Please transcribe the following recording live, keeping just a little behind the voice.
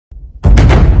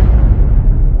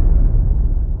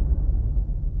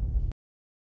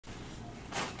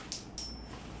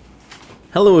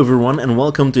Hello everyone and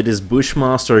welcome to this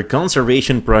Bushmaster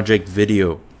conservation project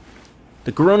video.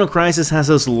 The coronacrisis has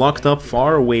us locked up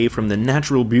far away from the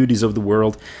natural beauties of the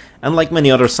world, and like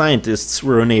many other scientists,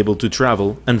 we're unable to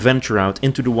travel and venture out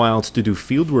into the wild to do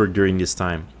fieldwork during this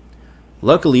time.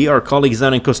 Luckily, our colleagues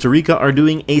down in Costa Rica are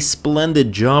doing a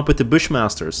splendid job with the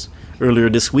Bushmasters. Earlier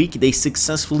this week, they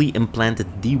successfully implanted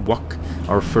Itsok,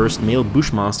 our first male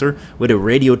Bushmaster, with a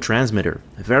radio transmitter.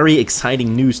 Very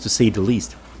exciting news to say the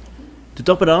least. To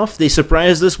top it off, they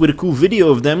surprised us with a cool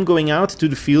video of them going out to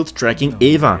the field tracking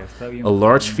Eva, a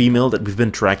large female that we've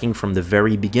been tracking from the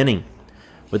very beginning.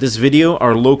 With this video,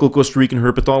 our local Costa Rican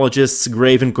herpetologists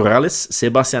Graven Corrales,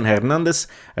 Sebastian Hernandez,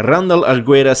 Randall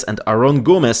Arguedas and Aaron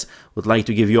Gomez would like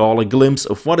to give you all a glimpse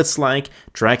of what it's like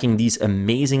tracking these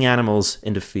amazing animals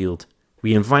in the field.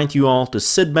 We invite you all to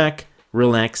sit back,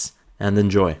 relax and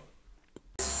enjoy.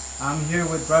 I'm here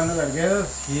with Randall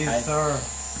Arguedas. He is our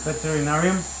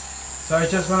veterinarian. So I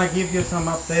just want to give you some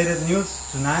updated news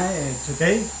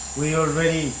today. We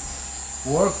already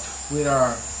worked with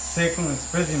our second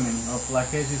specimen of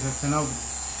Lachesis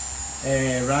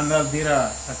stenobis. Randall did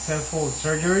a successful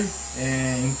surgery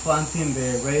implanting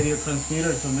the radio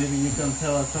transmitter, so maybe you can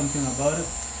tell us something about it.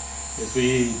 Yes,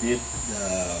 we did.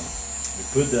 We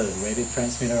put the radio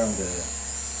transmitter on the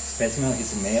specimen.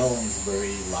 He's a male. He's a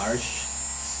very large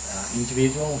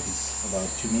individual. He's about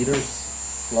 2 meters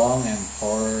long and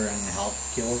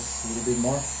 4.5 kilos, a little bit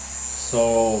more.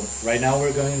 So right now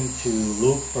we're going to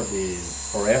look for the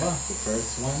Eva, the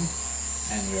first one,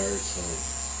 and we're so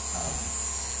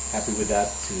happy with that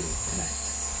tonight.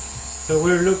 So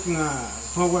we're looking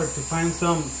forward to find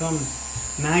some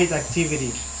night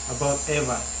activity about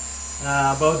Eva.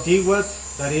 About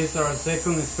Itsok, that is our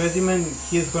second specimen,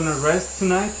 he's gonna rest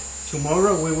tonight.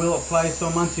 Tomorrow we will apply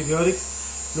some antibiotics.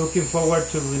 Looking forward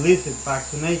to release it back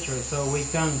to nature so we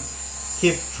can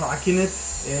keep tracking it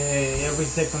every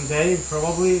second day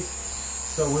probably,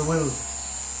 so we will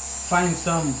find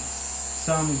some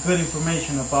good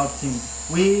information about him.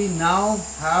 We now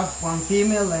have 1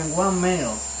 female and 1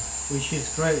 male, which is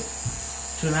great.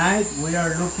 Tonight we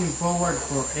are looking forward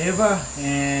for Eva,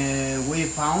 and we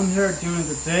found her during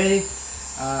the day.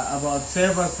 About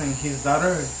Sebas and his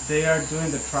daughter, they are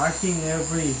doing the tracking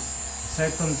every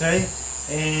second day,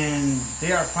 and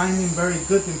they are finding very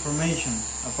good information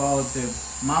about the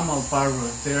mammal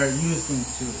virus they are using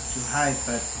to hide.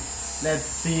 But let's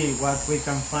see what we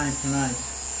can find tonight.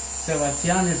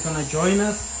 Sebastian is going to join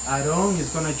us, Aaron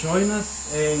is going to join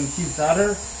us, and his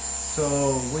daughter.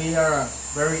 So we are a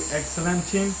very excellent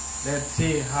team. Let's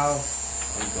see how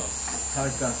it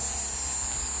goes.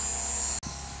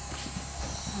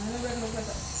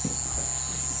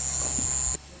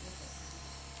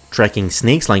 Tracking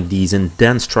snakes like these in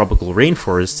dense tropical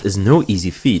rainforests is no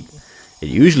easy feat. It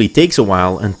usually takes a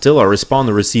while until our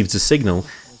responder receives a signal,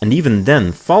 and even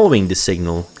then following the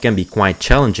signal can be quite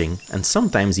challenging and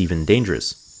sometimes even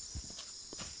dangerous.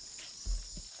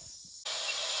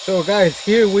 So guys,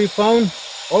 here we found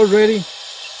already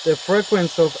the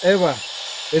frequency of Eva.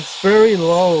 It's very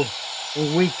low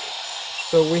and weak,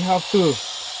 so we have to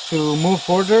move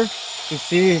further to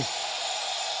see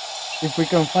if we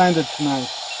can find it tonight.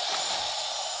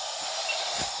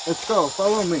 Let's go,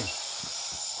 follow me.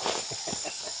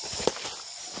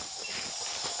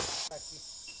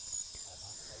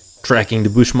 Tracking the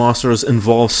Bushmasters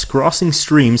involves crossing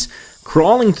streams,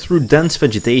 crawling through dense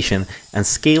vegetation and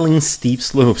scaling steep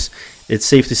slopes. It's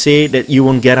safe to say that you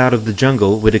won't get out of the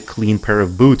jungle with a clean pair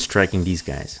of boots tracking these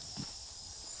guys.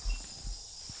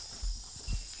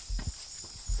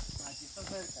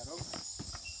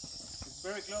 It's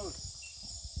very close.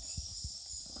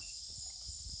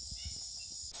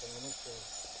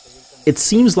 It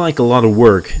seems like a lot of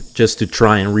work just to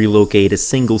try and relocate a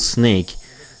single snake,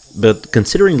 but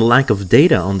considering the lack of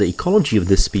data on the ecology of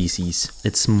this species,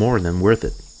 it's more than worth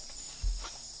it.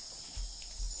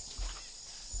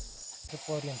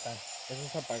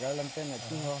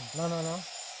 No,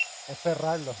 es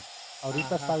cerrarlo.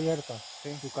 Ahorita está abierto,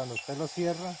 y cuando usted lo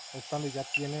cierra es cuando ya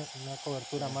tiene una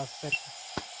cobertura más cerca.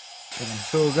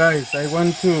 So guys, I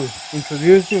want to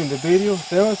introduce you in the video,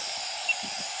 Sebas.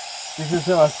 This is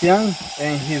Sebastian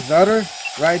and his daughter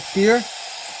right here.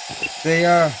 They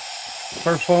are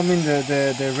performing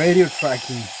the radio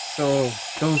tracking. So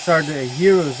those are the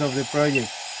heroes of the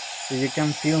project. So you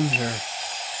can film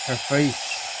her face.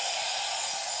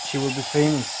 She will be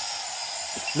famous.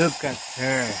 Look at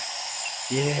her.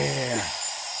 Yeah.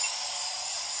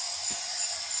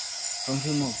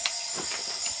 Confirmo.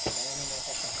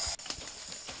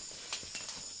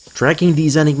 Tracking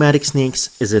these enigmatic snakes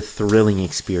is a thrilling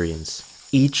experience,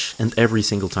 each and every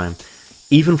single time.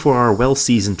 even for our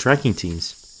well-seasoned tracking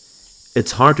teams.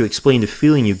 It's hard to explain the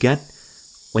feeling you get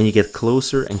when you get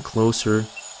closer and closer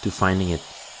to finding it.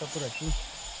 Está por aquí.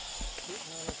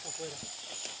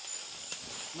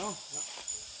 No.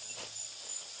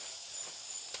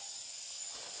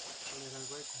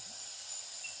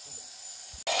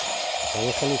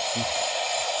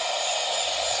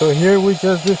 So here we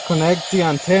just disconnect the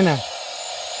antenna.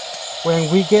 When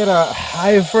we get a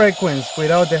high frequency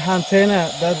without the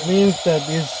antenna, that means that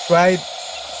it's right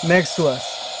next to us.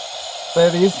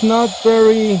 But it's not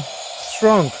very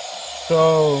strong.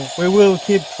 So we will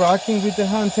keep tracking with the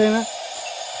antenna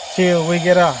till we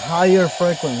get a higher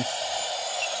frequency.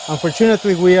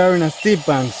 Unfortunately, we are in a steep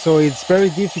bank, so it's very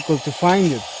difficult to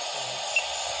find it.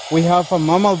 We have a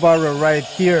mammal burrow right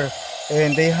here,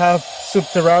 and they have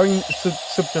subterranean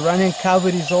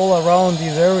cavities all around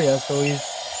this area, so it's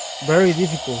very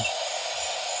difficult.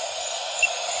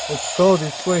 Let's go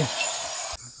this way.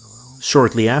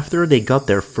 Shortly after, they got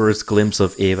their first glimpse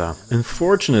of Eva.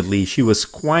 Unfortunately, she was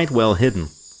quite well hidden.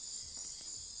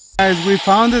 Guys, we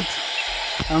found it.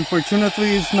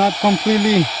 Unfortunately, it's not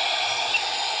completely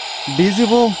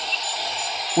visible.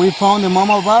 We found the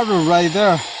mammal burrow right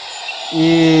there.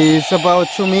 It's about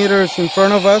 2 meters in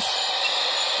front of us.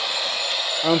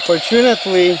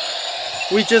 Unfortunately,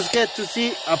 we just get to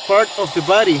see a part of the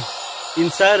body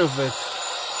inside of it.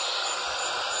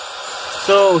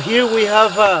 So here we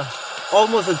have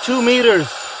almost a 2 meters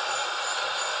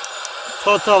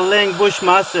total length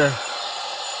bushmaster,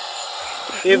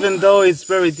 even though it's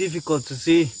very difficult to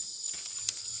see.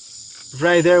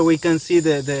 Right there we can see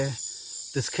the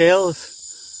scales.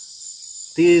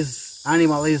 This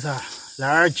animal is a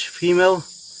large female,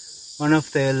 one of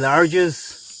the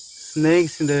largest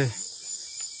snakes in the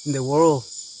world,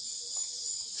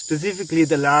 specifically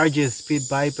the largest pit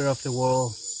viper of the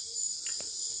world.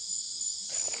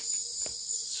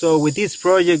 So with this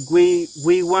project we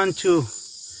want to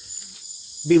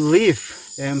believe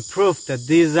and prove that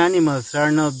these animals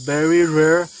are not very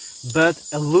rare but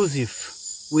elusive,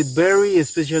 with very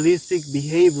specialistic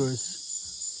behaviors.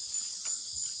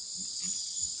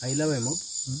 Ahí la vemos.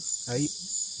 Ahí.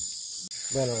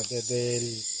 Bueno, desde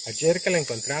ayer que la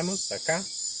encontramos acá,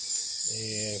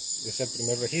 es el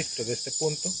primer registro de este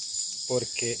punto,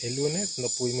 porque el lunes no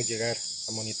pudimos llegar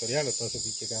a monitorearlo,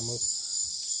 entonces llegamos,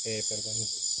 y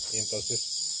entonces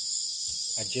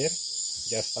ayer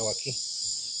ya estaba aquí.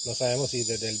 No sabemos si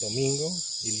desde el domingo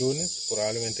y lunes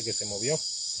probablemente que se movió,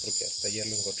 porque hasta ayer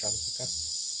lo encontramos acá.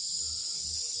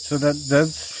 So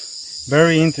that's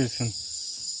very interesting.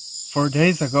 4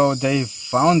 days ago they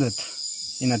found it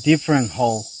in a different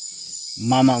hole,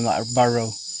 mammal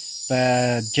burrow,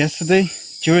 but yesterday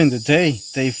during the day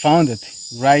they found it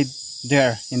right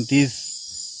there in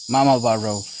this mammal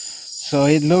burrow. So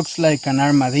it looks like an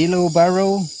armadillo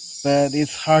burrow, but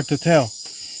it's hard to tell.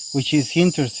 Which is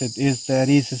interesting is that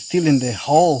it's still in the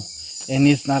hole and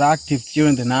it's not active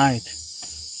during the night.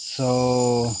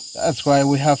 So that's why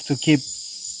we have to keep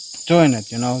doing it,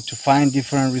 you know, to find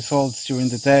different results during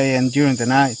the day and during the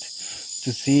night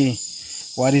to see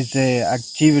what is the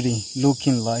activity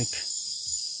looking like.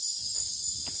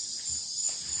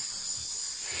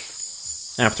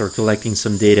 After collecting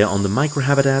some data on the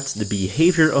microhabitat, the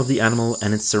behavior of the animal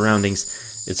and its surroundings,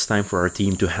 it's time for our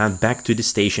team to head back to the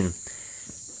station.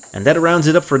 And that rounds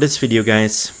it up for this video,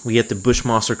 guys. We at the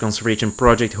Bushmaster Conservation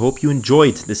Project hope you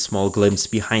enjoyed this small glimpse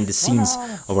behind the scenes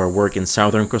of our work in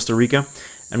southern Costa Rica,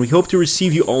 and we hope to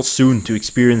receive you all soon to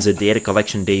experience a data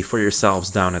collection day for yourselves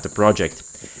down at the project.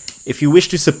 If you wish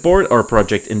to support our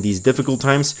project in these difficult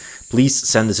times, please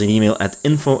send us an email at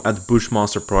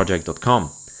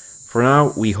info@bushmasterproject.com. For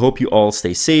now, we hope you all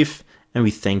stay safe, and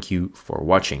we thank you for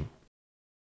watching.